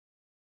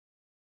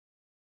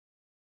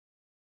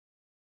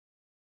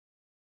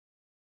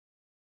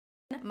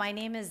My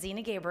name is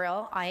Zena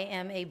Gabriel. I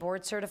am a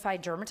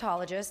board-certified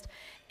dermatologist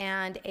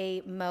and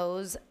a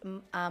Mohs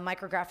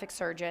micrographic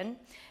surgeon.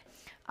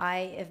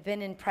 I have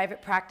been in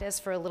private practice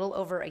for a little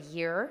over a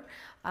year,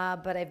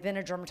 but I've been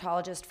a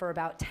dermatologist for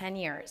about 10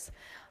 years.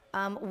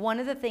 One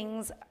of the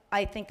things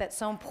I think that's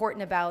so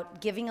important about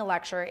giving a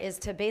lecture is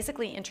to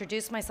basically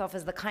introduce myself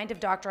as the kind of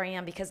doctor I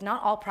am, because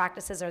not all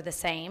practices are the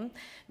same.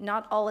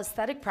 Not all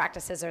aesthetic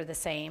practices are the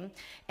same.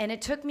 And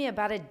it took me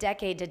about a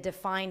decade to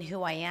define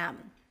who I am.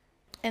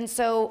 And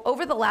so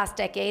over the last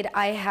decade,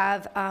 I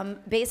have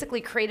basically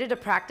created a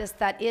practice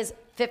that is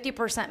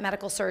 50%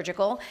 medical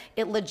surgical.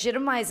 It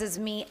legitimizes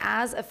me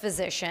as a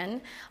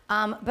physician,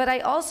 but I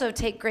also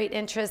take great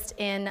interest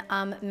in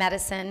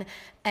medicine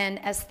and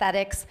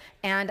aesthetics,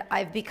 and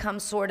I've become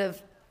sort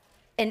of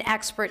an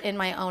expert in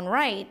my own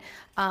right,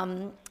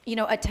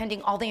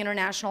 attending all the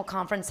international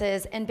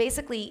conferences and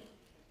basically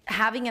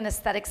having an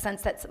aesthetic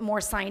sense that's more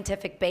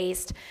scientific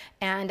based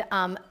and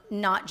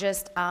not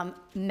just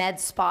med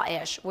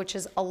spa-ish, which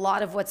is a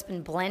lot of what's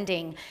been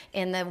blending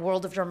in the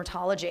world of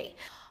dermatology.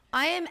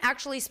 I am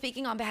actually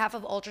speaking on behalf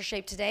of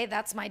UltraShape today.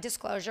 That's my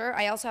disclosure.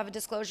 I also have a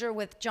disclosure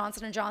with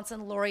Johnson &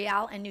 Johnson,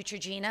 L'Oreal, and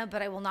Neutrogena,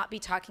 but I will not be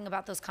talking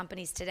about those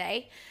companies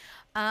today.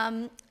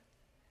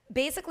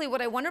 Basically,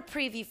 what I want to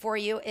preview for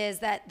you is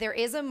that there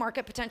is a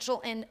market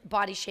potential in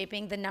body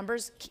shaping. The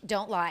numbers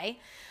don't lie.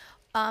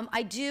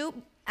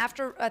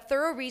 After a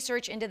thorough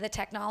research into the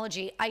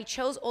technology, I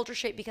chose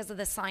UltraShape because of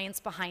the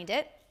science behind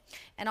it.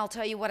 And I'll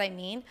tell you what I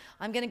mean.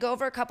 I'm going to go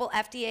over a couple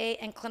FDA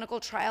and clinical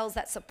trials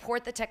that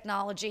support the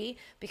technology,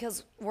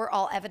 because we're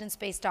all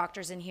evidence-based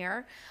doctors in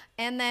here.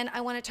 And then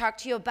I want to talk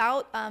to you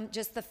about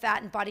just the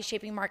fat and body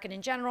shaping market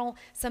in general,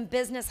 some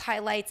business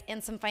highlights,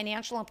 and some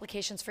financial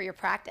implications for your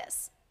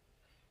practice.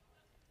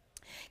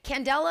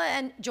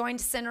 Candela joined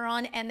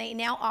Syneron, and they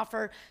now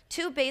offer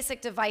two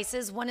basic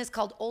devices. One is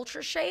called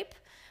UltraShape,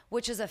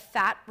 which is a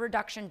fat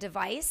reduction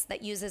device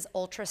that uses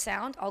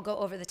ultrasound. I'll go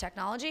over the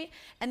technology.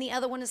 And the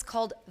other one is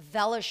called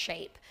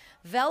VeloShape.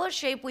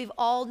 VeloShape, we've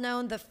all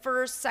known the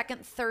first,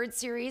 second, third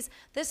series.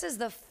 This is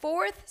the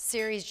fourth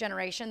series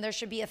generation. There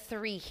should be a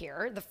 3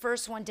 here. The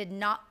first one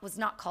was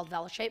not called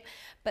VeloShape,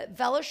 but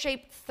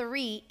VeloShape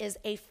 3 is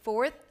a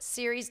 4th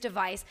series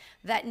device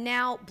that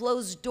now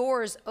blows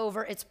doors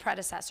over its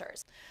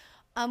predecessors.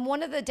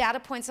 One of the data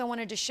points I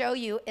wanted to show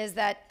you is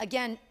that,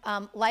 again,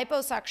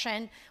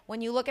 liposuction,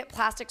 when you look at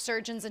plastic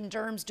surgeons and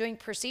derms doing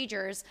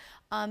procedures,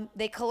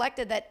 they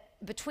collected that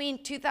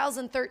between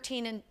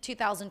 2013 and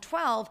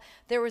 2012,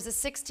 there was a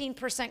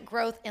 16%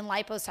 growth in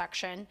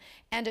liposuction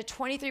and a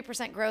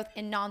 23% growth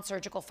in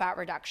non-surgical fat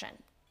reduction.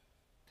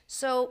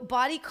 So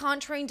body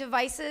contouring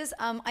devices,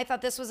 I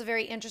thought this was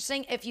very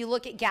interesting. If you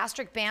look at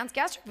gastric bands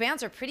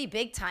are pretty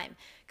big time,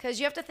 because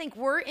you have to think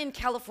we're in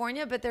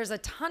California, but there's a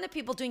ton of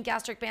people doing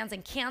gastric bands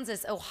in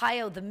Kansas,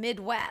 Ohio, the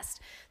Midwest.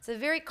 It's a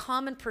very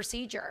common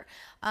procedure.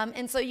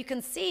 And so you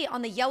can see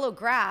on the yellow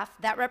graph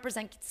that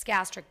represents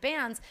gastric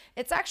bands,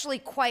 it's actually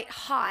quite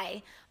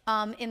high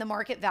in the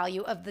market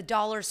value of the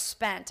dollars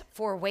spent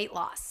for weight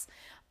loss.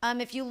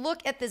 If you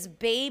look at this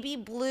baby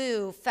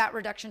blue fat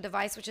reduction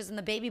device, which is in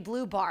the baby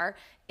blue bar,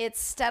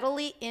 it's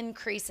steadily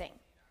increasing.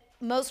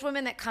 Most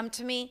women that come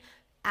to me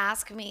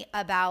ask me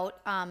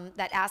about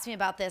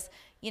this.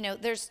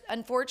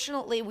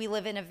 Unfortunately, we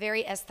live in a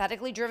very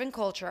aesthetically driven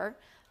culture.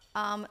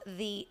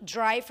 The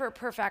drive for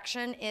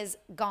perfection is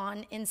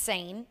gone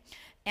insane.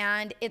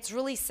 And it's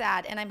really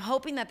sad. And I'm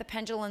hoping that the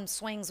pendulum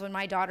swings when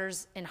my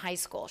daughter's in high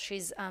school.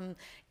 She's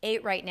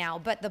 8 right now.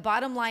 But the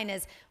bottom line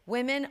is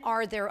women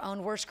are their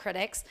own worst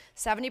critics.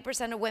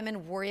 70% of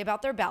women worry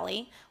about their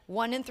belly.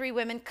 1 in 3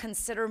 women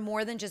consider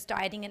more than just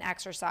dieting and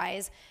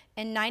exercise.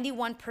 And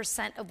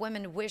 91% of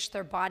women wish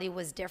their body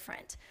was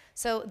different.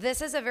 So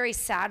this is a very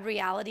sad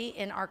reality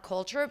in our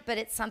culture, but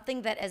it's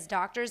something that as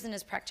doctors and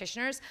as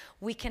practitioners,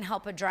 we can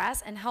help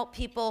address and help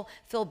people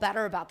feel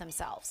better about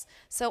themselves.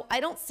 So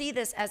I don't see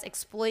this as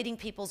exploiting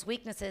people's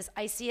weaknesses.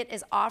 I see it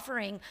as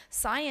offering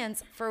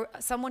science for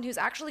someone who's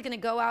actually going to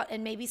go out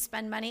and maybe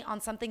spend money on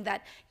something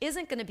that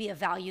isn't going to be of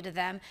value to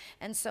them.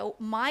 And so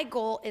my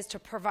goal is to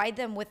provide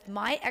them with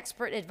my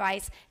expert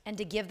advice and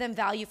to give them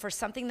value for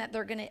something that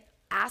they're going to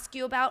ask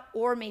you about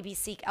or maybe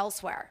seek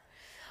elsewhere.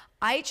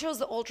 I chose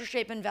the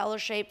UltraShape and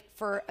VeloShape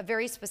for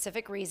very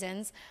specific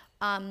reasons.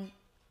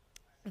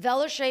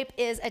 VeloShape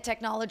is a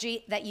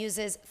technology that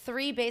uses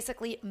 3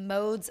 basically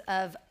modes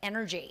of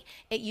energy.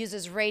 It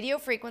uses radio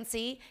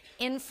frequency,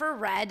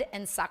 infrared,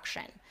 and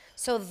suction.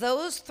 So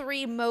those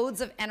 3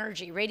 modes of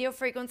energy, radio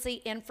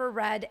frequency,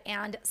 infrared,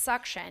 and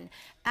suction,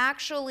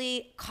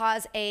 actually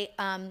cause a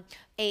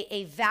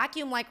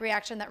vacuum-like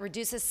reaction that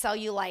reduces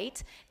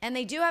cellulite, and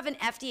they do have an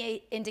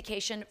FDA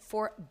indication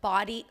for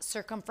body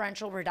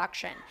circumferential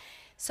reduction.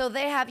 So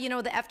they have, the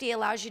FDA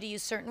allows you to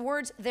use certain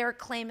words. Their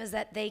claim is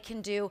that they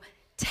can do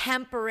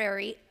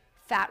temporary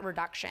fat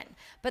reduction.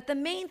 But the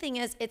main thing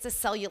is it's a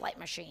cellulite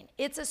machine.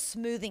 It's a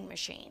smoothing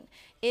machine.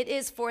 It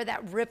is for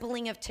that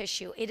rippling of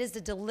tissue. It is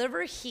to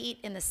deliver heat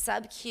in the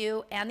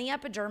sub-Q and the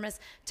epidermis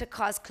to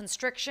cause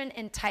constriction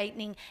and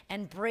tightening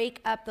and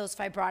break up those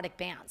fibrotic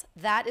bands.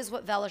 That is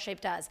what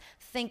VeloShape does.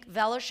 Think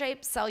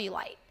VeloShape,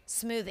 cellulite,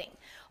 smoothing.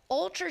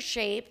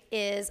 UltraShape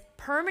is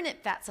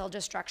permanent fat cell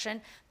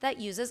destruction that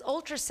uses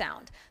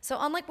ultrasound. So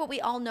unlike what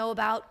we all know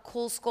about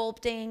cool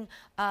sculpting,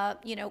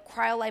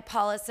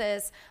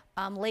 cryolipolysis,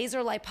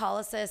 laser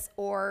lipolysis,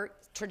 or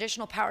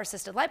traditional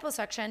power-assisted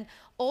liposuction,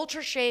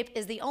 UltraShape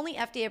is the only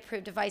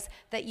FDA-approved device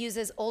that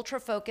uses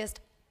ultra-focused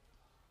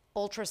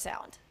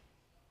ultrasound.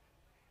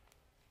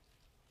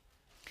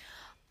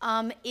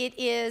 It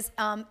is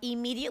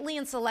immediately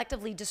and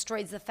selectively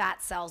destroys the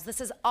fat cells. This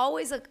is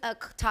always a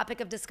topic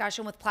of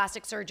discussion with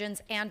plastic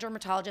surgeons and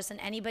dermatologists and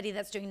anybody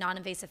that's doing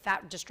non-invasive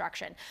fat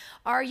destruction.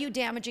 Are you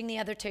damaging the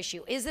other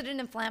tissue? Is it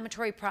an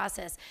inflammatory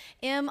process?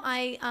 Am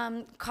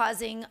I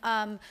causing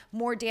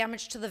more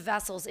damage to the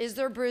vessels? Is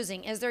there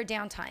bruising? Is there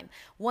downtime?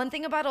 One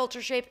thing about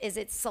UltraShape is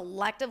it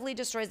selectively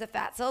destroys the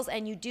fat cells,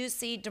 and you do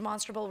see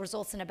demonstrable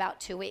results in about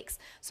 2 weeks.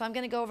 So I'm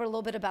going to go over a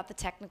little bit about the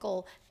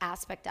technical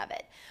aspect of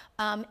it.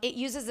 It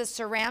uses a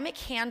ceramic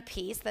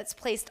handpiece that's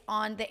placed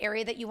on the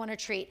area that you want to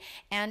treat,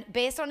 and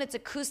based on its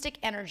acoustic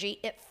energy,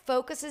 it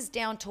focuses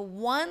down to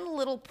one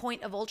little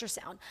point of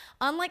ultrasound.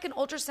 Unlike an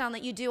ultrasound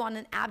that you do on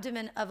an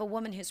abdomen of a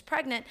woman who's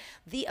pregnant,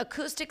 the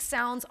acoustic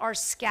sounds are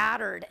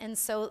scattered, and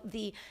so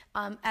the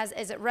as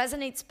it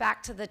resonates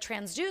back to the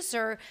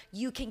transducer,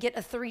 you can get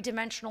a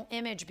three-dimensional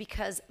image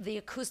because the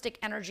acoustic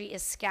energy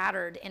is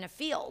scattered in a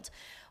field.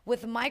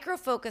 With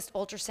micro-focused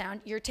ultrasound,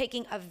 you're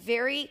taking a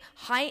very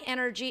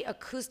high-energy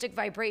acoustic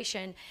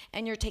vibration,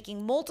 and you're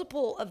taking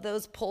multiple of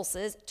those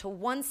pulses to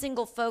one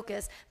single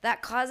focus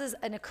that causes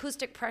an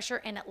acoustic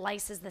pressure, and it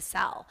lyses the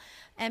cell.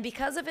 And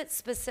because of its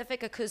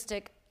specific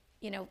acoustic,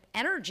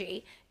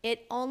 energy,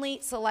 it only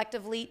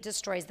selectively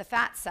destroys the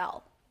fat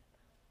cell.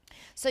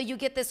 So you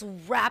get this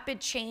rapid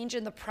change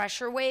in the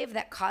pressure wave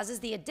that causes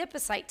the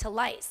adipocyte to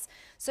lyse.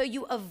 So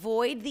you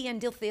avoid the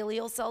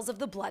endothelial cells of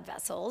the blood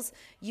vessels,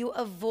 you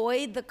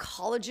avoid the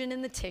collagen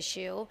in the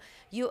tissue,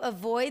 you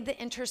avoid the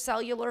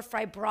intercellular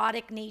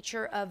fibrotic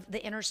nature of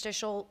the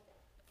interstitial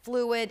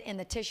fluid in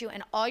the tissue,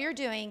 and all you're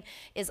doing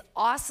is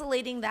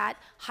oscillating that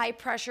high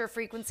pressure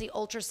frequency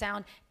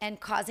ultrasound and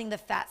causing the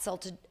fat cell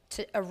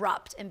to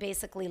erupt and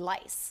basically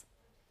lyse.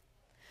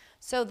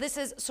 So this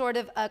is sort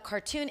of a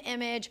cartoon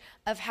image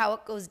of how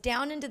it goes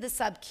down into the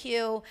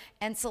sub-Q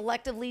and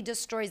selectively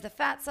destroys the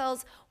fat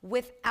cells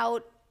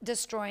without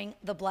destroying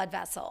the blood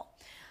vessel.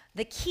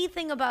 The key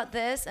thing about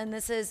this, and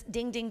this is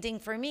ding, ding, ding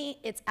for me,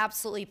 it's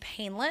absolutely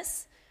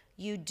painless.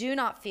 You do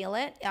not feel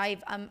it.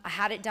 I've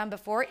had it done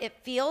before. It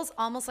feels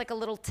almost like a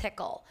little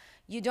tickle.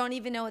 You don't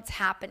even know it's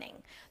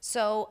happening.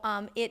 So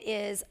it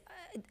is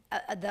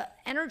the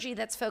energy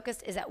that's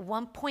focused is at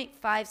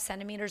 1.5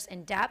 centimeters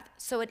in depth,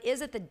 so it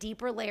is at the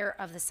deeper layer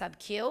of the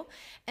sub-Q.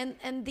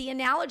 And the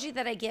analogy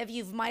that I give,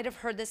 you might have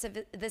heard this if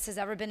this has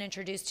ever been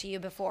introduced to you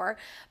before,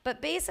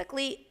 but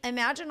basically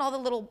imagine all the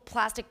little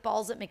plastic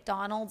balls at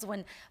McDonald's.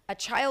 When a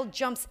child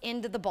jumps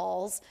into the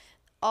balls,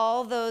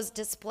 all those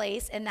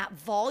displace, and that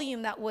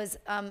volume that was,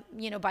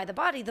 by the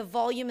body, the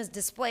volume is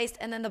displaced,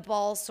 and then the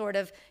balls sort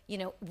of,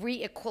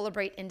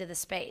 re-equilibrate into the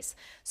space.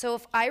 So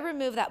if I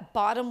remove that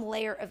bottom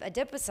layer of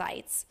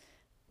adipocytes,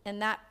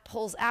 and that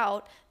pulls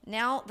out,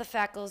 now the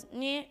fat goes,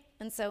 nyeh,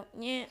 and so,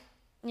 nyeh,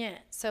 nyeh.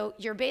 So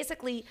you're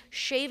basically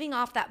shaving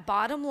off that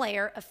bottom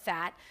layer of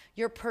fat,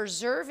 you're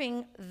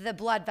preserving the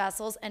blood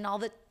vessels and all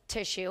the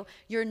tissue,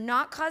 you're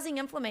not causing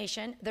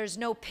inflammation, there's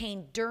no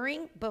pain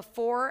during,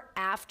 before,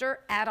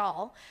 after at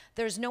all,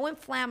 there's no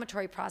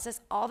inflammatory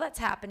process, all that's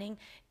happening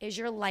is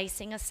you're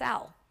lysing a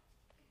cell.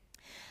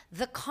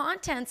 The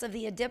contents of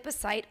the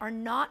adipocyte are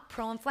not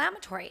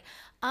pro-inflammatory.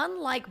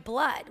 Unlike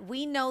blood,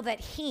 we know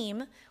that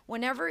heme,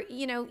 whenever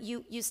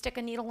you stick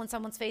a needle in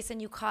someone's face and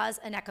you cause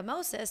an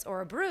ecchymosis or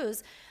a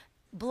bruise,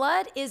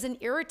 blood is an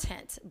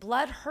irritant.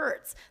 Blood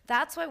hurts.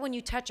 That's why when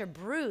you touch a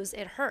bruise,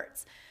 it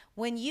hurts.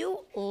 When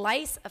you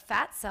lyse a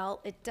fat cell,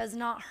 it does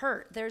not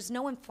hurt. There's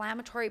no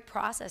inflammatory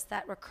process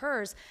that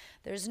occurs.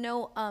 There's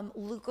no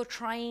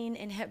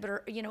leukotriene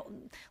inhibitor,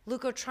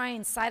 leukotriene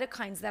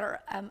cytokines that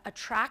are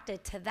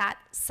attracted to that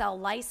cell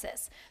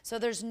lysis. So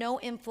there's no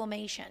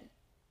inflammation.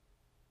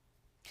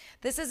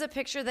 This is a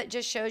picture that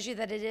just shows you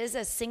that it is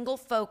a single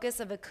focus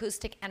of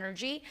acoustic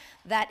energy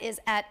that is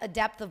at a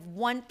depth of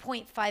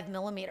 1.5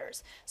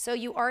 millimeters. So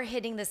you are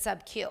hitting the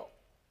sub-Q.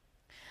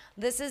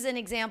 This is an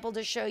example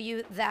to show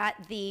you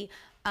that the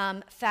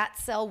fat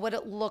cell, what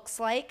it looks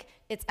like,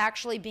 it's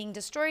actually being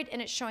destroyed, and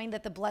it's showing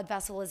that the blood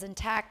vessel is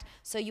intact,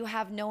 so you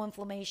have no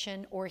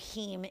inflammation or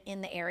heme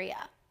in the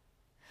area.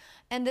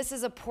 And this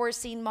is a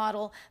porcine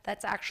model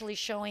that's actually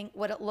showing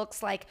what it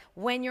looks like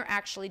when you're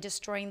actually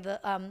destroying the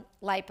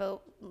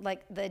the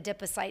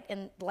adipocyte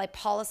and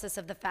lipolysis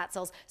of the fat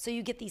cells, so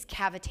you get these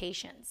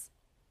cavitations.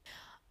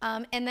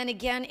 And then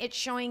again, it's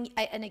showing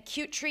an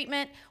acute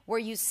treatment where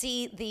you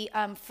see the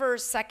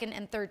first, second,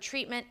 and third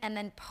treatment, and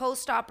then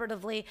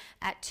post-operatively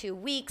at 2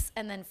 weeks,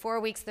 and then 4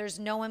 weeks, there's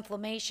no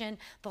inflammation.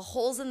 The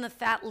holes in the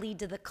fat lead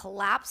to the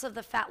collapse of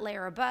the fat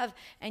layer above,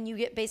 and you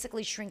get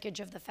basically shrinkage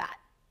of the fat.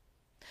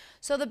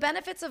 So the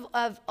benefits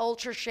of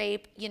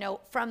UltraShape, you know,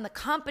 from the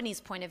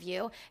company's point of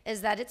view, is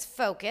that it's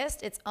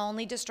focused, it's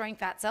only destroying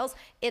fat cells,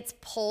 it's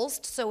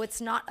pulsed, so it's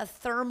not a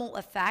thermal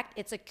effect,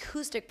 it's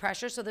acoustic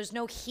pressure, so there's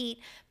no heat,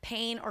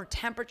 pain, or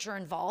temperature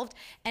involved,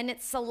 and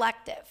it's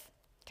selective,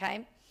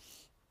 okay?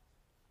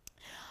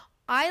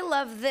 I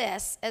love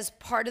this as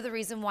part of the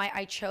reason why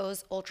I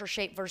chose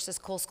UltraShape versus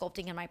cool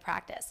sculpting in my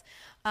practice.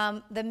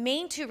 The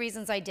main two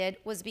reasons I did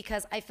was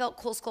because I felt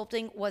cool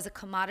sculpting was a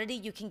commodity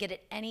you can get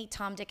at any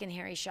Tom, Dick, and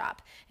Harry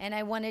shop. And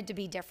I wanted to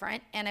be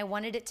different, and I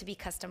wanted it to be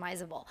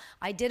customizable.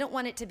 I didn't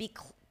want it to be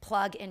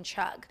plug and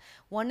chug.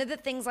 One of the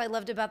things I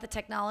loved about the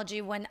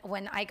technology when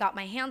I got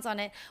my hands on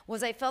it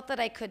was I felt that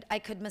I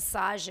could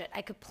massage it,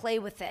 I could play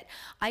with it.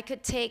 I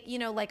could take, you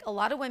know, like a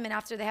lot of women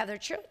after they have their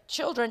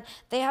children,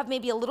 they have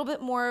maybe a little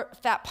bit more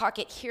fat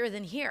pocket here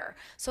than here.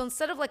 So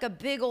instead of like a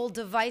big old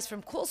device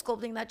from cool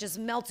sculpting that just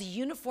melts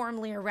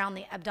uniformly around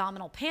the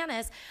abdominal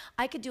pannus,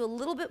 I could do a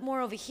little bit more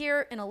over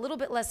here and a little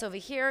bit less over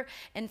here.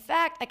 In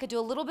fact, I could do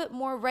a little bit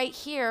more right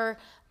here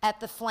at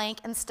the flank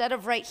instead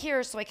of right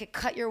here, so I could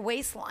cut your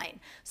waistline.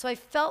 So I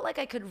felt like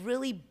I could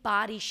really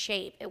body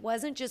shape. It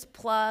wasn't just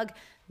plug,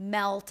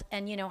 melt,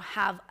 and you know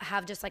have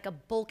just like a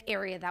bulk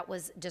area that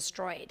was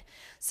destroyed.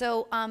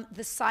 So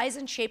the size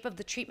and shape of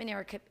the treatment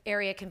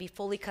area can be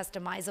fully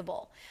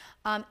customizable.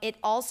 It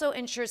also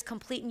ensures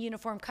complete and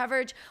uniform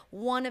coverage.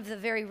 One of the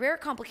very rare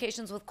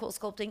complications with cool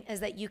sculpting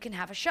is that you can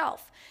have a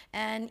shelf.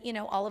 And you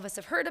know, all of us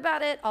have heard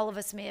about it, all of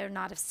us may or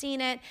not have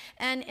seen it,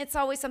 and it's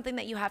always something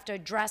that you have to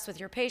address with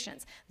your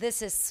patients.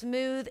 This is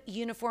smooth,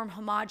 uniform,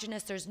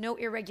 homogeneous, there's no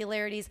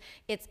irregularities.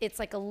 It's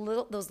like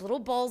those little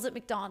balls at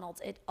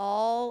McDonald's. It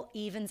all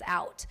evens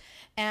out.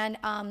 And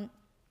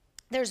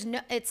there's no,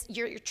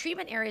 your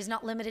treatment area is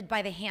not limited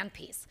by the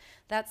handpiece.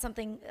 That's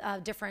something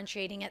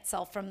differentiating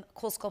itself from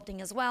cool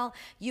sculpting as well.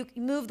 You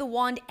move the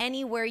wand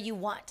anywhere you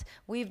want.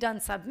 We've done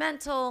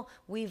submental,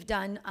 we've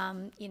done,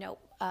 you know,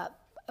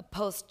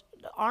 post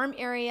arm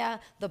area,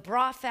 the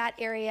bra fat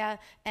area,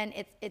 and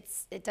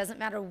it doesn't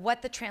matter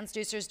what the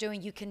transducer is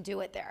doing, you can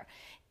do it there.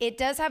 It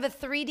does have a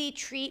 3D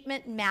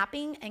treatment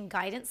mapping and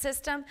guidance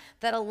system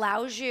that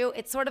allows you,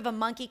 it's sort of a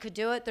monkey could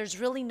do it, there's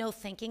really no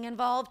thinking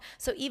involved.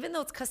 So even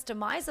though it's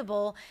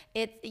customizable,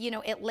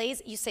 it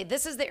lays, you say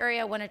this is the area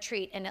I want to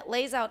treat, and it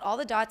lays out all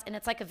the dots, and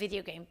it's like a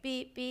video game.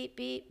 Beep, beep,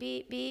 beep,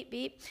 beep, beep,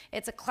 beep.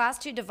 It's a class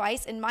 2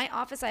 device. In my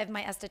office, I have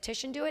my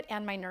esthetician do it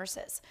and my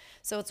nurses.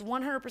 So it's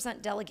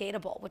 100%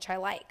 delegatable, which I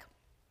like.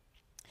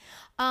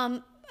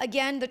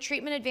 Again, the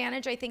treatment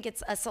advantage, I think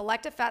it's a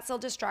selective fat cell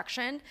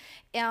destruction.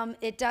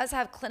 It does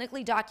have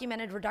clinically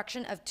documented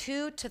reduction of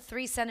 2 to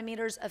 3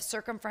 centimeters of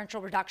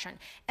circumferential reduction.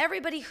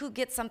 Everybody who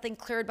gets something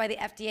cleared by the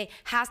FDA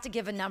has to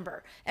give a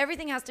number.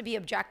 Everything has to be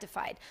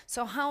objectified.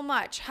 So how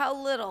much, how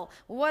little,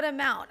 what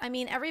amount? I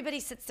mean, everybody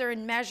sits there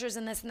and measures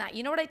and this and that.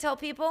 You know what I tell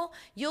people?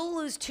 You'll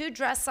lose 2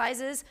 dress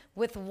sizes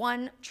with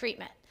 1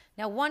 treatment.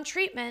 Now, 1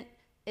 treatment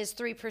is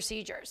 3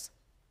 procedures.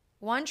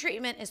 1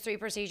 treatment is 3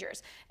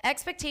 procedures.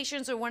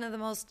 Expectations are one of the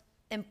most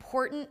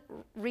important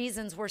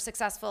reasons we're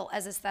successful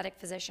as aesthetic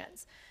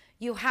physicians.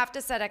 You have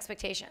to set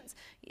expectations.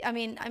 I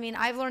mean,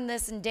 I've learned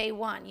this in day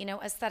 1, you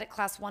know, aesthetic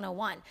class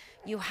 101.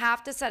 You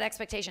have to set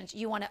expectations.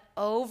 You want to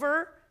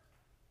over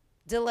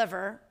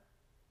deliver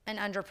and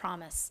under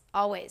promise,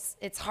 always.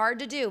 It's hard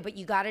to do, but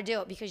you got to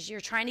do it because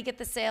you're trying to get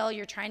the sale,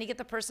 you're trying to get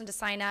the person to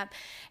sign up.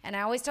 And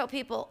I always tell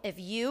people, if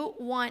you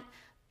want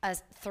a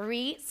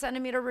 3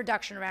 centimeter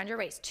reduction around your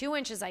waist, 2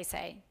 inches, I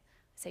say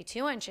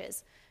 2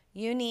 inches,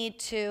 you need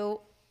to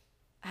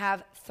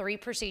have 3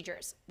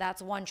 procedures.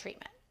 That's 1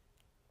 treatment.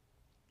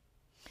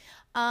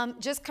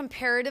 Just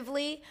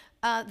comparatively,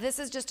 this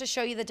is just to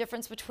show you the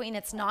difference between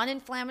it's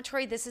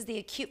non-inflammatory. This is the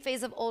acute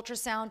phase of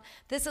ultrasound.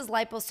 This is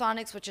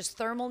liposonics, which is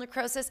thermal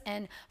necrosis,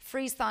 and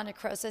freeze-thaw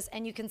necrosis.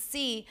 And you can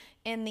see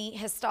in the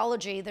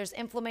histology, there's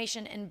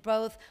inflammation in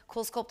both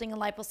cool sculpting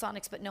and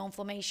liposonics, but no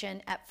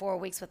inflammation at 4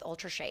 weeks with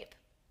UltraShape.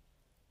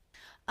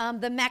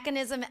 The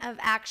mechanism of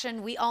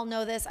action, we all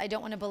know this. I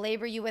don't want to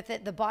belabor you with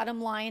it. The bottom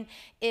line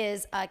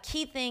is, a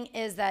key thing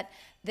is that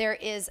there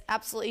is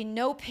absolutely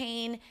no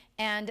pain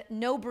and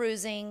no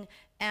bruising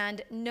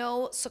and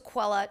no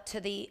sequela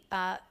to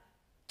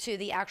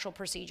the actual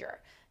procedure.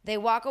 They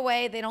walk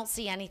away, they don't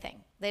see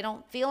anything. They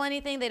don't feel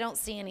anything, they don't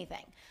see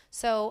anything.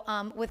 So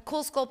with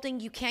cool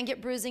sculpting, you can get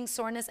bruising,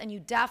 soreness, and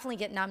you definitely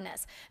get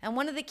numbness. And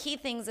one of the key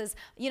things is,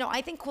 you know, I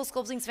think cool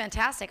sculpting is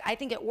fantastic. I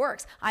think it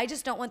works. I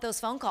just don't want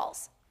those phone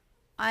calls.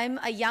 I'm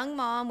a young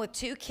mom with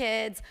 2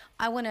 kids.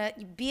 I want to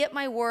be at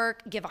my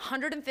work, give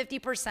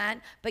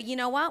 150%. But you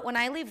know what? When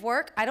I leave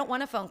work, I don't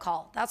want a phone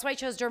call. That's why I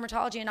chose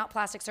dermatology and not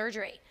plastic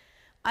surgery.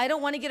 I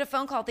don't want to get a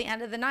phone call at the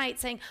end of the night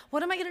saying,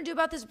 what am I going to do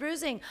about this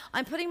bruising?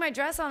 I'm putting my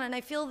dress on and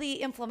I feel the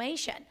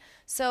inflammation.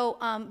 So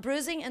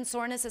bruising and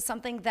soreness is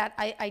something that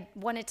I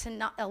wanted to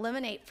not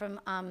eliminate from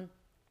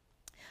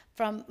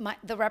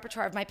the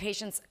repertoire of my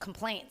patients'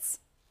 complaints.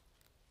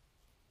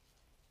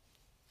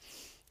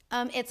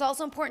 It's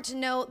also important to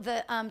know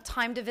the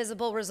time to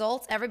visible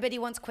results. Everybody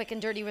wants quick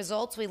and dirty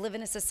results. We live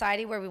in a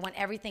society where we want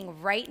everything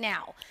right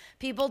now.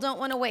 People don't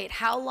want to wait.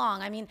 How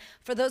long? I mean,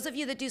 for those of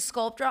you that do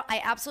Sculptra,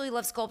 I absolutely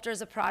love Sculptra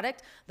as a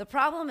product. The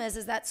problem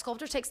is that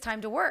Sculptra takes time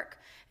to work,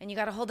 and you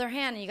got to hold their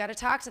hand, and you got to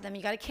talk to them,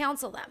 you got to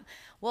counsel them.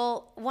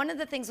 Well, one of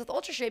the things with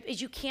UltraShape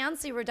is you can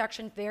see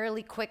reduction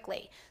fairly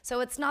quickly.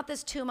 So it's not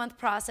this 2-month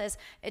process.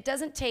 It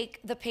doesn't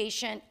take the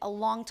patient a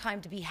long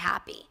time to be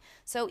happy.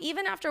 So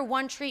even after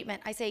one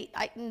treatment,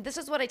 this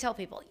is what I tell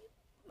people.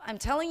 I'm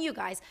telling you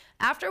guys,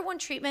 after one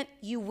treatment,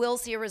 you will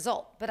see a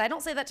result. But I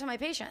don't say that to my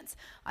patients.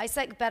 I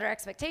set better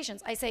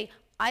expectations. I say,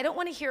 I don't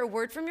want to hear a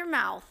word from your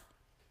mouth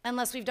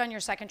unless we've done your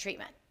second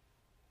treatment.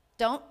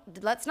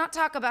 Let's not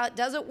talk about,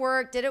 does it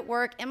work? Did it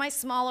work? Am I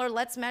smaller?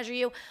 Let's measure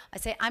you. I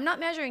say, I'm not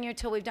measuring you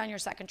until we've done your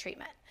second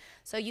treatment.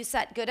 So you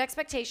set good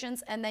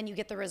expectations and then you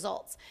get the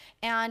results.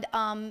 And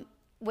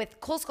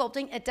with cool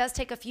sculpting, it does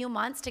take a few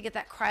months to get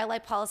that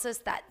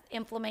cryolipolysis, that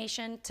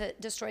inflammation to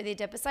destroy the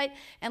adipocyte.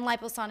 And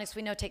liposonics,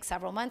 we know, take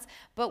several months.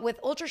 But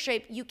with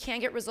UltraShape, you can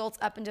get results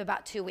up into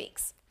about 2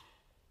 weeks.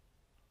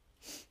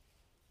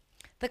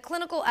 The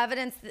clinical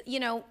evidence,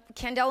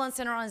 Candela and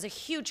Syneron is a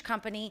huge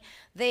company.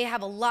 They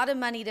have a lot of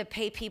money to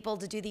pay people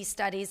to do these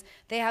studies.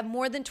 They have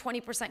more than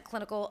 20%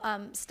 clinical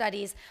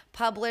studies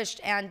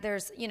published, and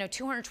there's,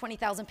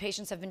 220,000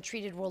 patients have been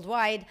treated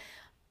worldwide.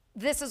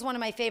 This is one of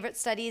my favorite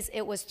studies.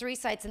 It was 3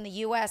 sites in the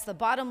US. The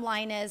bottom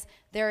line is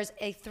there's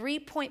a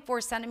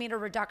 3.4 centimeter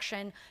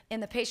reduction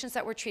in the patients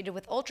that were treated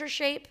with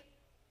UltraShape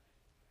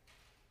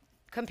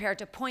compared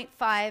to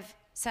 0.5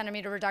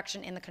 centimeter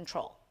reduction in the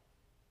control.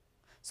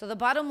 So the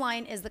bottom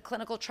line is the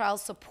clinical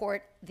trials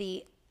support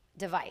the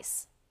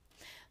device.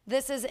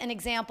 This is an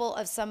example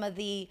of some of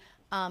the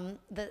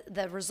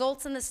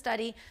results in the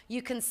study.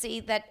 You can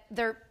see that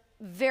they're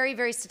very,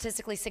 very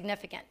statistically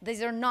significant.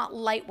 These are not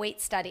lightweight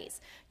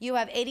studies. You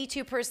have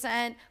 82%,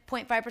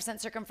 0.5%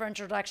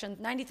 circumferential reduction,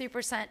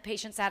 93%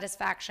 patient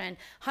satisfaction,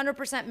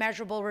 100%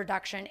 measurable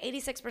reduction,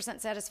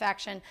 86%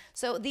 satisfaction.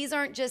 So these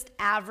aren't just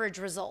average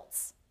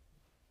results.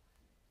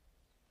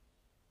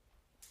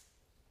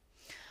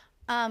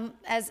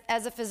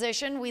 As a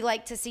physician, we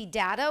like to see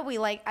data.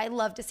 I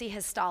love to see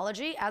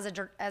histology as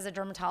a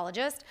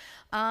dermatologist.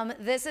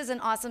 This is an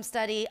awesome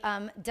study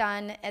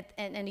done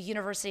in a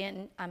university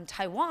in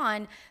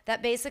Taiwan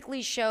that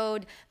basically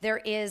showed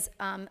there is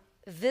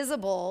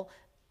visible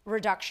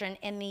reduction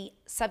in the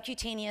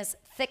subcutaneous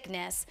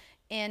thickness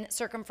in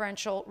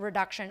circumferential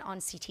reduction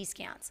on CT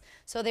scans.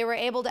 So they were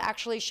able to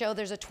actually show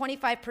there's a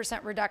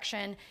 25%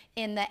 reduction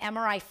in the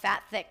MRI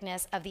fat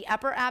thickness of the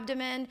upper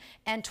abdomen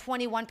and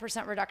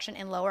 21% reduction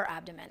in lower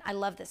abdomen. I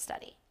love this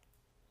study.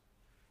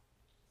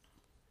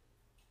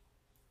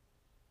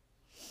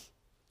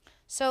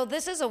 So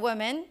this is a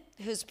woman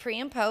who's pre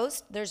and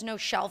post. There's no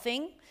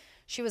shelving.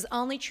 She was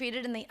only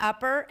treated in the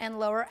upper and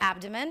lower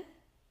abdomen.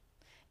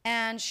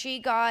 And she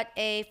got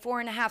a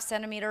 4.5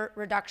 centimeter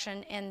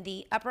reduction in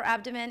the upper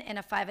abdomen and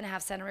a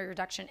 5.5 centimeter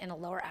reduction in the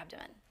lower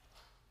abdomen.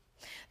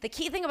 The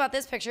key thing about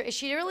this picture is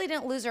she really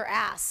didn't lose her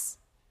ass.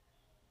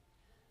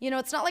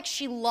 It's not like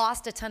she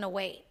lost a ton of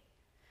weight.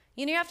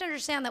 You have to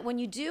understand that when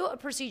you do a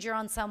procedure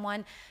on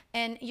someone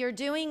and you're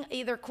doing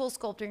either cool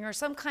sculpting or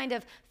some kind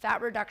of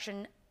fat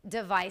reduction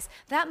device,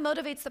 that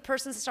motivates the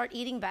person to start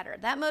eating better.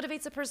 That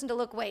motivates the person to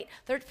look weight.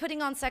 They're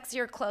putting on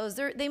sexier clothes.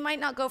 They might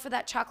not go for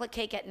that chocolate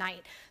cake at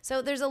night. So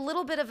there's a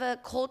little bit of a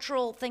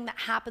cultural thing that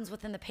happens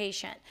within the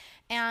patient.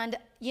 And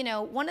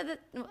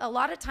a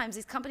lot of times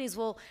these companies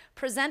will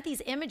present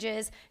these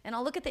images, and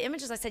I'll look at the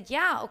images. I said,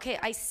 yeah, okay,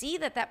 I see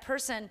that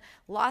person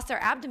lost their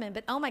abdomen,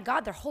 but oh my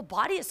God, their whole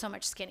body is so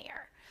much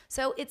skinnier.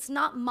 So it's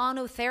not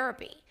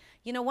monotherapy.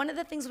 One of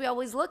the things we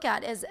always look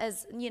at as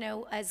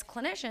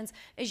clinicians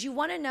is you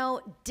want to know,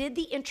 did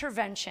the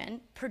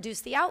intervention produce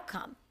the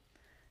outcome?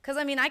 Because,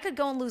 I could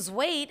go and lose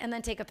weight and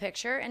then take a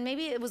picture, and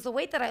maybe it was the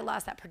weight that I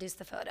lost that produced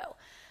the photo.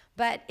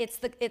 But it's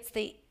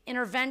the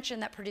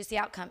intervention that produced the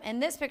outcome.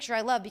 And this picture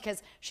I love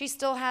because she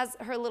still has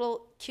her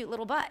cute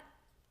little butt.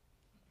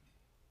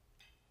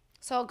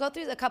 So I'll go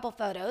through a couple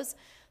photos.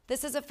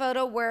 This is a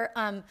photo where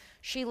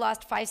she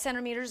lost 5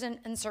 centimeters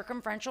in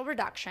circumferential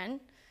reduction.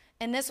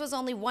 And this was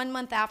only 1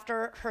 month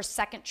after her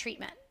second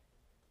treatment.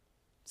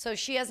 So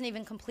she hasn't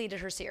even completed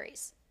her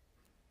series.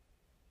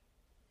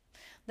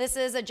 This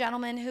is a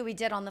gentleman who we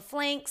did on the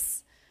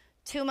flanks,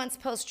 2 months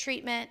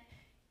post-treatment.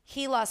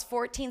 He lost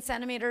 14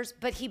 centimeters,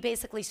 but he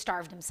basically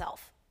starved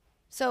himself.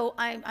 So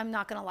I'm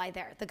not gonna lie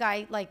there. The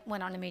guy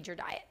went on a major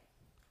diet.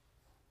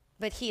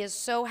 But he is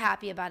so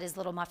happy about his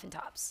little muffin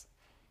tops.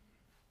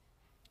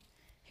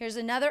 Here's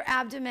another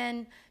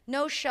abdomen,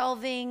 no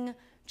shelving,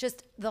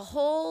 just the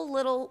whole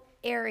little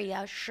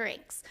area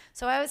shrinks.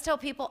 So I always tell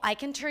people, I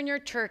can turn your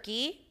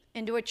turkey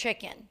into a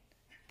chicken,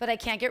 but I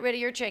can't get rid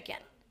of your chicken.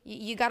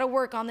 You got to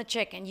work on the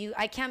chicken.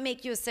 I can't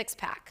make you a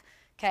six-pack,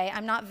 okay?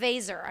 I'm not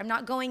Vaser. I'm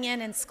not going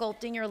in and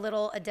sculpting your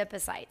little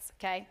adipocytes,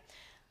 okay?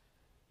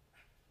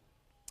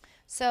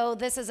 So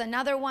this is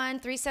another one,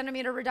 3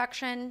 centimeter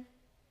reduction.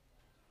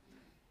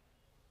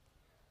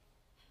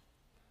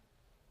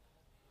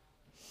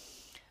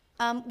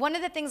 One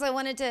of the things I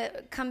wanted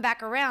to come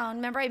back around,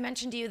 remember I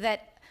mentioned to you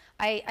that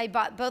I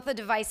bought both the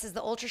devices,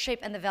 the UltraShape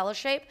and the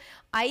VeloShape.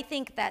 I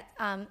think that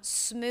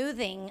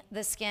smoothing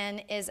the skin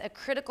is a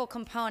critical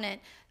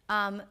component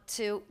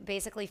to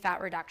basically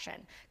fat reduction.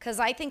 Because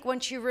I think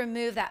once you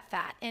remove that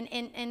fat,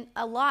 and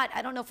a lot,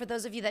 I don't know for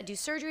those of you that do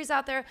surgeries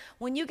out there,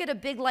 when you get a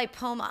big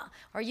lipoma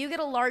or you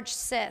get a large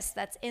cyst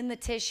that's in the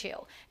tissue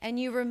and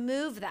you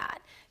remove that,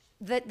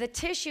 the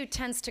tissue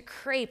tends to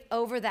crepe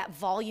over that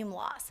volume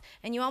loss,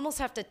 and you almost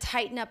have to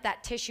tighten up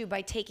that tissue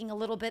by taking a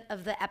little bit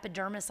of the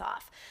epidermis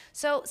off.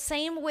 So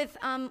same with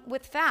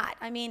fat.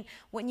 I mean,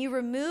 when you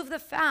remove the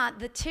fat,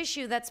 the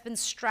tissue that's been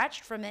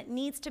stretched from it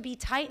needs to be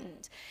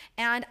tightened.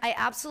 And I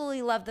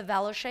absolutely love the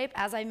VeloShape.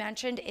 As I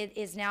mentioned, it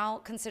is now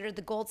considered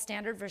the gold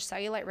standard for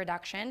cellulite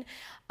reduction.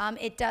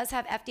 It does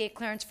have FDA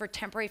clearance for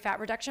temporary fat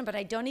reduction, but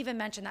I don't even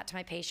mention that to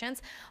my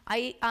patients.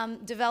 I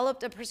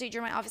developed a procedure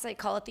in my office. I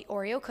call it the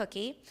Oreo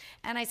cookie.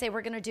 And I say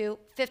we're going to do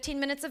 15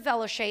 minutes of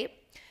VeloShape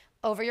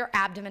over your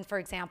abdomen, for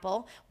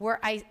example,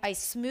 where I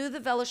smooth the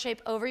VeloShape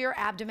over your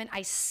abdomen.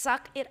 I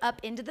suck it up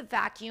into the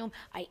vacuum.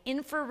 I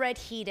infrared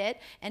heat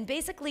it. And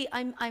basically,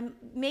 I'm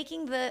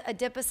making the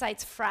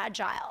adipocytes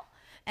fragile.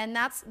 And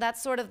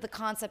that's sort of the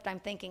concept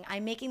I'm thinking.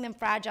 I'm making them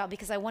fragile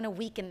because I want to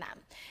weaken them.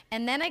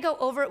 And then I go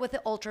over it with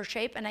the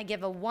UltraShape, and I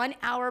give a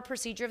 1-hour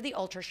procedure of the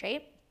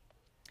UltraShape.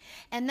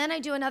 And then I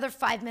do another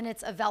 5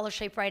 minutes of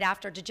VeloShape right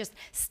after to just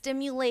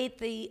stimulate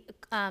the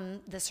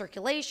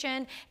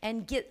circulation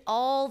and get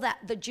all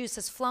the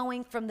juices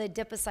flowing from the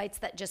adipocytes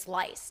that just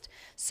lysed.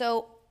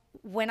 So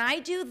when I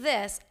do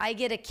this, I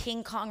get a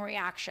King Kong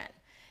reaction.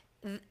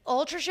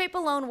 UltraShape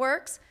alone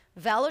works,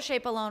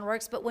 VeloShape alone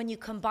works, but when you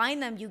combine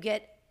them, you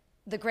get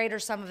the greater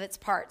sum of its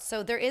parts.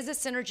 So there is a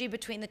synergy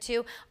between the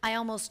two. I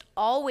almost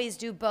always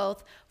do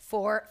both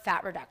for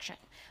fat reduction.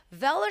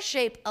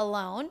 VeloShape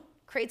alone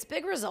creates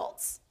big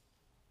results.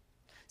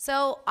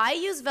 So I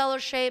use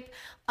VeloShape,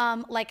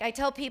 like I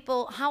tell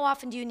people, how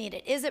often do you need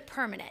it? Is it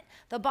permanent?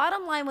 The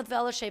bottom line with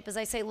VeloShape is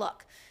I say,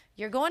 look,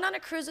 you're going on a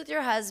cruise with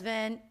your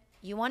husband,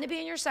 you want to be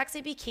in your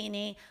sexy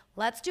bikini,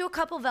 let's do a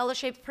couple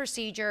VeloShape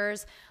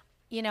procedures.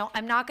 You know,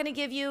 I'm not going to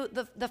give you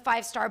the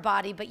 5-star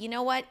body, but you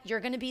know what? You're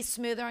going to be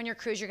smoother on your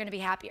cruise, you're going to be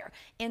happier.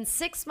 In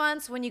 6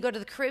 months, when you go to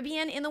the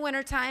Caribbean in the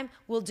wintertime,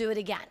 we'll do it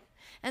again.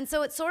 And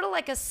so it's sort of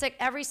like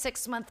every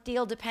 6-month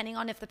deal, depending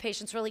on if the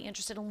patient's really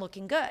interested in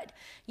looking good.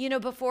 You know,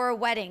 before a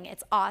wedding,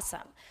 it's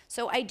awesome.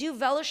 So I do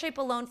VeloShape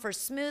alone for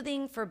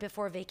smoothing, for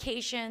before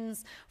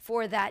vacations,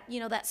 for that, you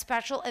know, that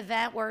special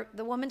event where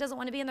the woman doesn't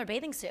want to be in their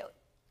bathing suit.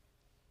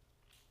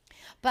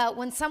 But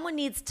when someone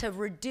needs to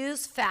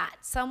reduce fat,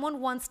 someone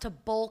wants to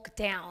bulk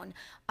down,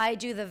 I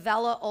do the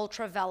Velo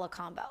Ultra Velo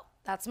combo.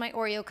 That's my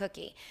Oreo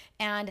cookie.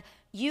 And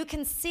you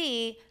can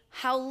see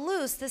how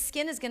loose the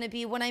skin is going to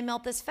be when I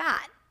melt this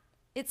fat.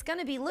 It's going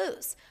to be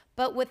loose.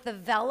 But with the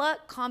Vela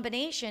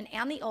combination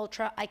and the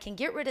Ultra, I can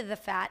get rid of the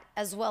fat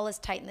as well as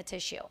tighten the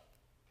tissue.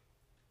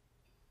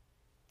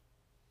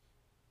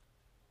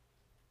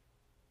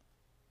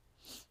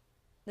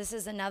 This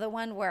is another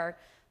one where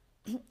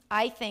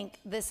I think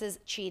this is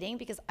cheating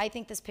because I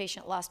think this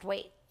patient lost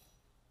weight.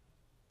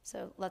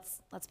 So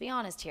let's be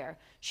honest here.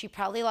 She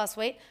probably lost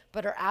weight,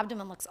 but her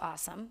abdomen looks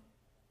awesome.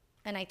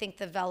 And I think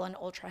the Velo and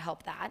Ultra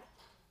help that.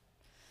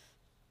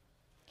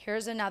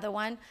 Here's another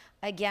one.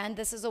 Again,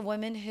 this is a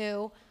woman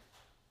who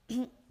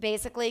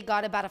basically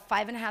got about a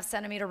 5.5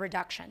 centimeter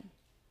reduction.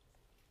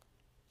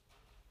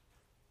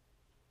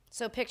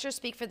 So pictures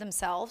speak for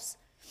themselves.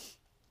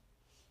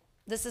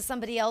 This is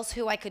somebody else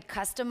who I could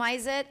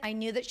customize it. I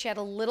knew that she had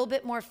a little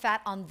bit more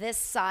fat on this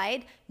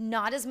side,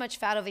 not as much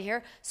fat over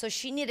here. So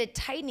she needed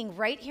tightening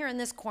right here in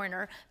this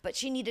corner, but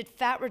she needed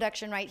fat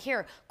reduction right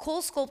here.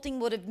 Cool sculpting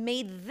would have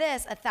made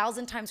this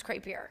 1,000 times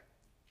crepier.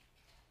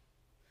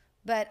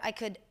 But I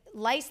could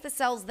lyse the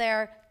cells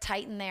there,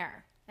 tighten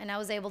there, and I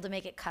was able to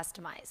make it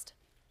customized.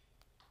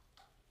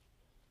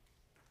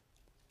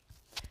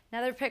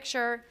 Another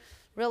picture.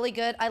 Really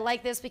good. I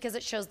like this because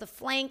it shows the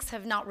flanks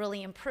have not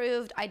really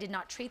improved. I did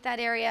not treat that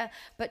area,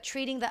 but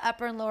treating the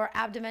upper and lower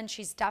abdomen,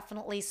 she's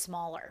definitely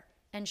smaller,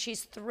 and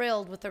she's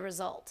thrilled with the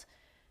result.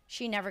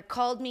 She never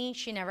called me.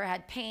 She never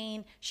had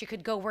pain. She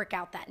could go work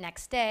out that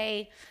next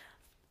day.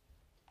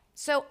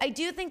 So I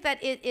do think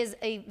that it is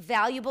a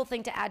valuable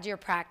thing to add to your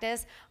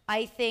practice.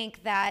 I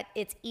think that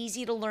it's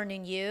easy to learn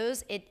and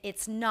use.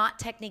 It's not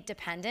technique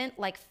dependent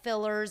like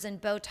fillers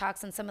and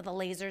Botox and some of the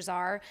lasers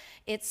are.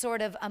 It's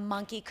sort of a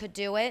monkey could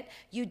do it.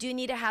 You do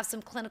need to have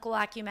some clinical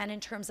acumen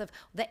in terms of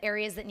the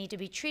areas that need to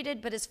be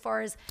treated, but as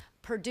far as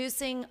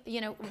producing,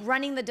 you know,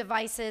 running the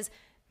devices,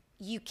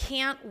 you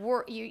can't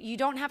you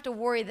don't have to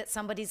worry that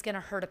somebody's going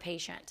to hurt a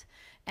patient.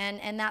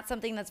 And that's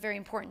something that's very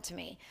important to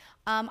me.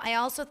 I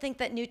also think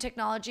that new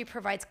technology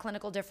provides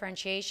clinical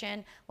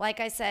differentiation. Like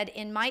I said,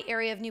 in my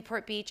area of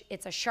Newport Beach,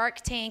 it's a shark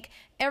tank.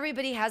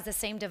 Everybody has the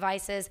same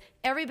devices.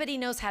 Everybody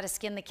knows how to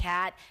skin the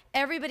cat.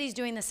 Everybody's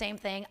doing the same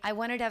thing. I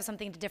wanted to have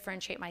something to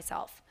differentiate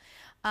myself.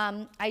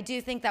 I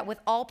do think that with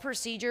all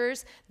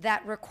procedures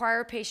that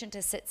require a patient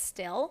to sit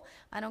still,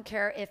 I don't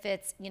care if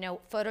it's, you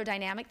know,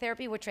 photodynamic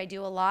therapy, which I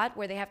do a lot,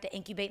 where they have to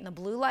incubate in the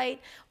blue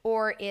light,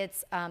 or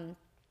it's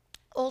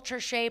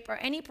UltraShape, or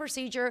any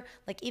procedure,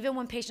 like even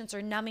when patients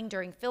are numbing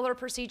during filler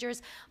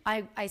procedures,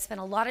 I spend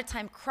a lot of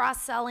time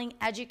cross-selling,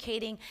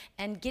 educating,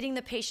 and getting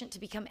the patient to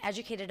become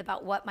educated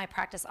about what my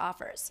practice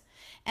offers.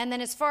 And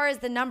then as far as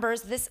the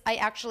numbers, I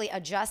actually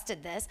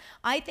adjusted this.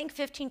 I think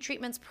 15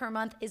 treatments per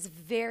month is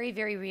very,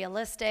 very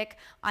realistic.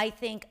 I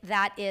think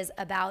that is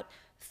about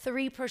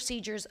 3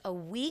 procedures a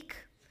week.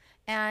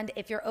 And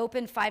if you're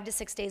open 5 to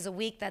 6 days a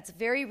week, that's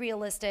very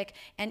realistic.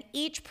 And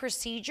each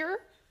procedure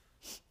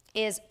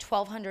is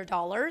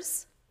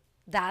 $1,200.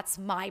 That's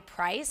my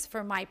price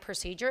for my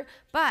procedure.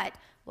 But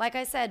like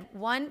I said,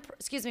 one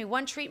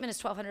treatment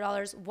is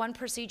 $1,200. One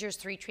procedure is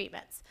 3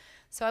 treatments.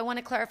 So I want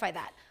to clarify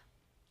that.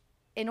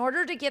 In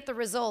order to get the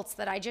results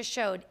that I just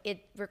showed,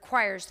 it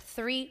requires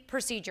 3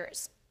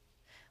 procedures,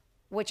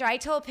 which I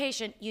tell a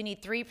patient, you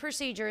need 3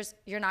 procedures,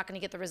 you're not going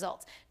to get the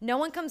results. No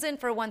one comes in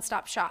for a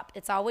one-stop shop.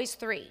 It's always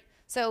 3.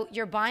 So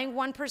you're buying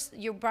one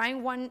procedure,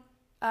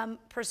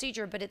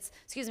 but it's,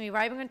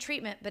 arriving on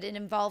treatment, but it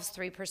involves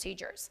 3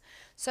 procedures.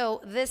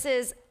 So this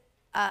is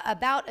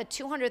about a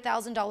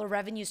 $200,000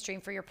 revenue stream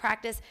for your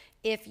practice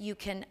if you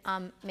can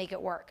make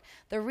it work.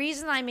 The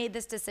reason I made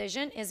this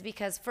decision is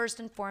because first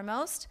and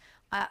foremost,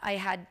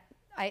 I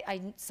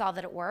saw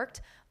that it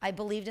worked. I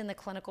believed in the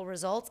clinical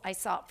results. I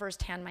saw it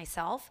firsthand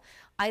myself.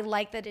 I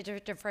liked that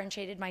it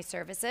differentiated my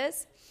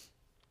services.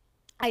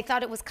 I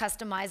thought it was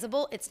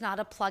customizable. It's not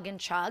a plug and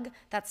chug.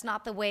 That's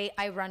not the way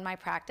I run my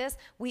practice.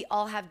 We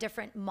all have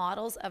different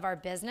models of our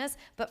business,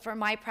 but for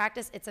my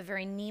practice, it's a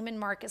very Neiman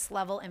Marcus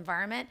level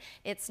environment.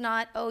 It's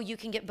not, oh, you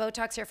can get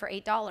Botox here for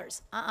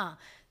 $8.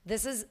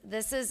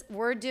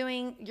 We're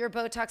doing your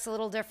Botox a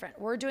little different.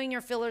 We're doing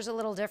your fillers a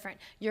little different.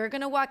 You're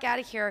gonna walk out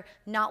of here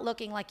not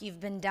looking like you've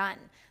been done.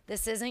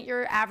 This isn't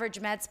your average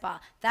med spa.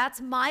 That's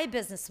my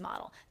business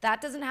model.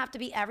 That doesn't have to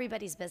be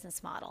everybody's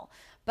business model.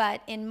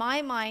 But in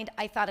my mind,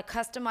 I thought a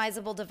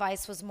customizable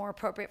device was more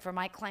appropriate for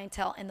my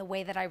clientele in the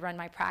way that I run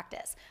my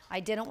practice. I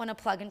didn't want a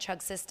plug and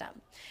chug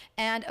system.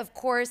 And of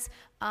course,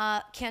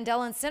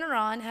 Candela and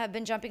Syneron have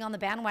been jumping on the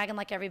bandwagon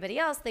like everybody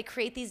else. They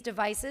create these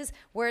devices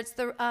where it's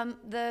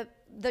the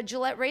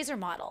Gillette razor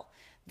model.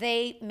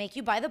 They make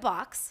you buy the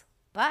box,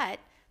 but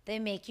they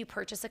make you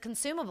purchase a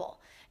consumable.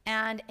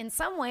 And in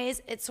some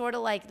ways, it's sort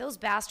of like those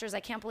bastards,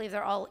 I can't believe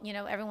they're all,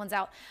 everyone's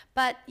out.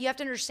 But you have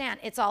to understand,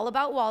 it's all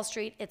about Wall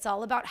Street. It's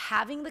all about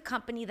having the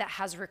company that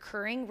has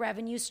recurring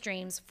revenue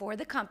streams for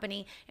the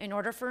company in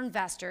order for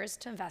investors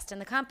to invest in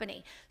the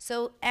company.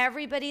 So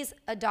everybody's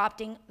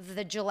adopting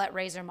the Gillette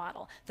razor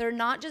model. They're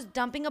not just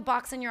dumping a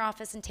box in your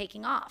office and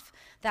taking off.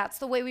 That's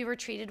the way we were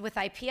treated with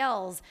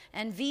IPLs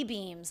and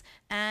V-beams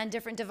and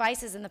different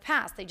devices in the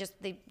past.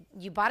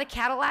 You bought a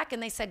Cadillac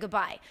and they said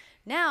goodbye.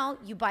 Now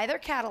you buy their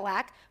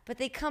Cadillac, but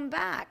they come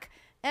back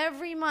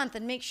every month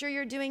and make sure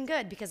you're doing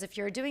good, because if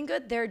you're doing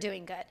good, they're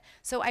doing good.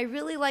 So I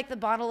really like the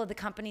model of the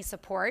company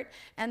support,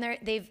 and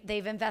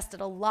they've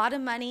invested a lot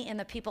of money in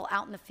the people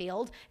out in the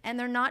field, and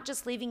they're not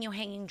just leaving you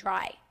hanging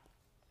dry.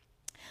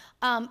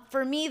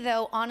 For me,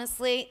 though,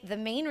 honestly, the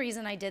main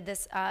reason I did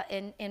this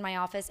in my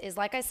office is,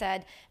 like I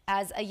said,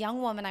 as a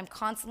young woman, I'm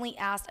constantly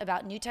asked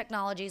about new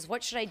technologies.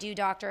 What should I do,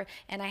 doctor?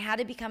 And I had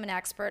to become an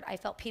expert. I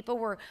felt people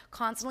were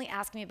constantly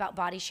asking me about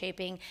body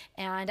shaping,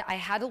 and I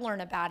had to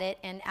learn about it.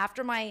 And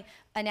after my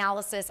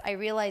analysis, I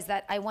realized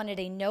that I wanted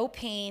a no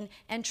pain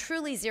and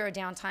truly zero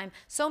downtime.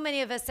 So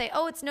many of us say,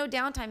 oh, it's no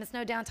downtime, it's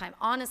no downtime.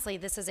 Honestly,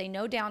 this is a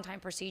no downtime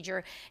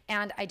procedure,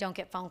 and I don't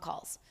get phone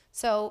calls.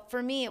 So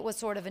for me, it was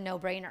sort of a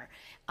no-brainer.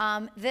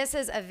 This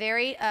is a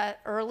very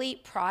early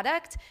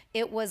product.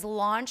 It was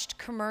launched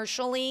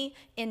commercially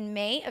in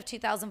May of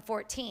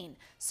 2014.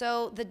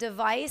 So the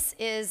device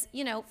is,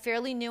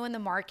 fairly new in the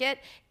market.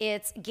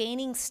 It's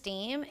gaining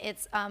steam.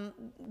 It's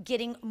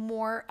getting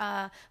more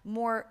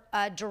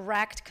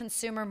direct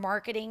consumer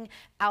marketing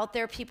out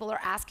there. People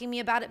are asking me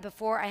about it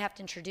before I have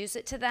to introduce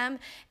it to them.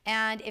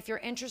 And if you're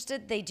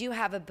interested, they do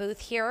have a booth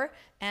here,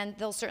 and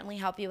they'll certainly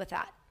help you with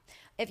that.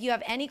 If you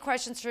have any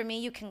questions for me,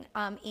 you can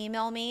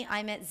email me.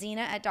 I'm at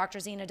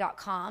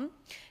Zena@drzena.com.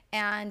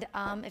 And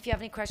if you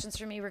have any questions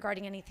for me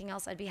regarding anything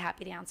else, I'd be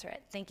happy to answer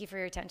it. Thank you for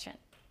your attention.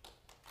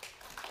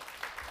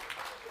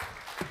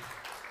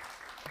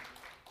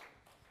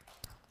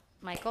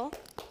 Michael?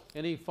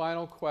 Any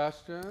final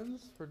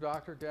questions for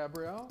Dr.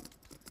 Gabriel?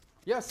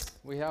 Yes,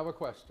 we have a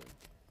question.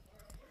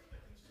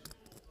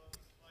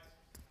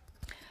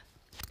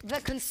 The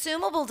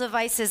consumable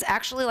device is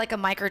actually like a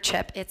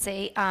microchip.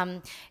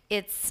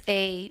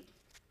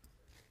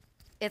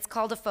 It's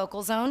called a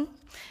focal zone,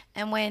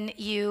 and when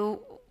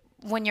you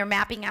when you're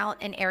mapping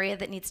out an area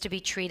that needs to be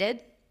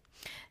treated,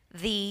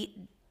 the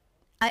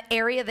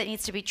area that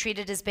needs to be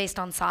treated is based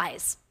on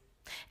size.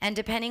 And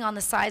depending on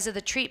the size of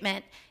the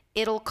treatment,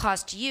 it'll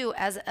cost you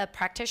as a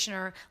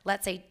practitioner,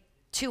 let's say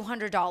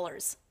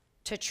 $200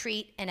 to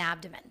treat an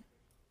abdomen.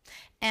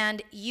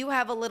 And you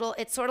have a little,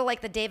 it's sort of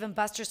like the Dave &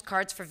 Buster's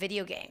cards for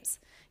video games.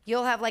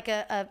 You'll have like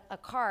a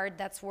card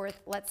that's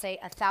worth, let's say,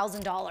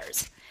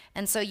 $1,000.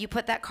 And so you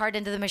put that card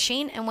into the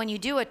machine, and when you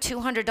do a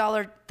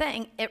 $200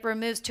 thing, it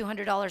removes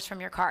 $200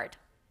 from your card.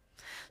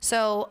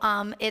 So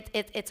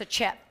it's a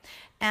chip.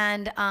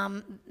 And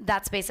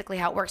that's basically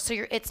how it works. So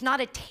it's not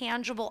a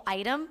tangible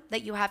item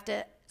that you have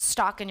to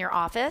stock in your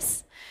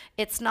office.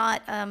 It's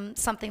not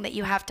something that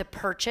you have to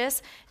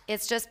purchase.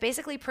 It's just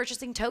basically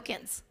purchasing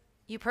tokens.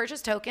 You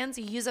purchase tokens,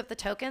 you use up the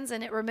tokens,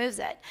 and it removes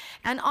it.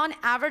 And on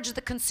average,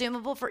 the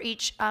consumable for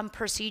each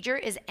procedure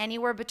is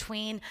anywhere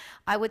between,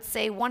 I would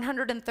say,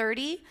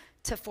 $130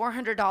 to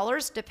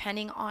 $400,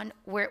 depending on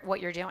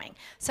what you're doing.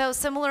 So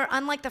similar,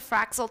 unlike the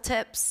Fraxel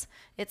tips,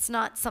 it's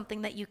not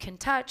something that you can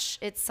touch.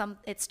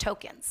 It's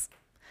tokens.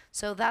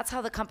 So that's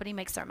how the company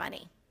makes their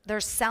money. They're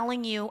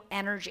selling you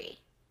energy.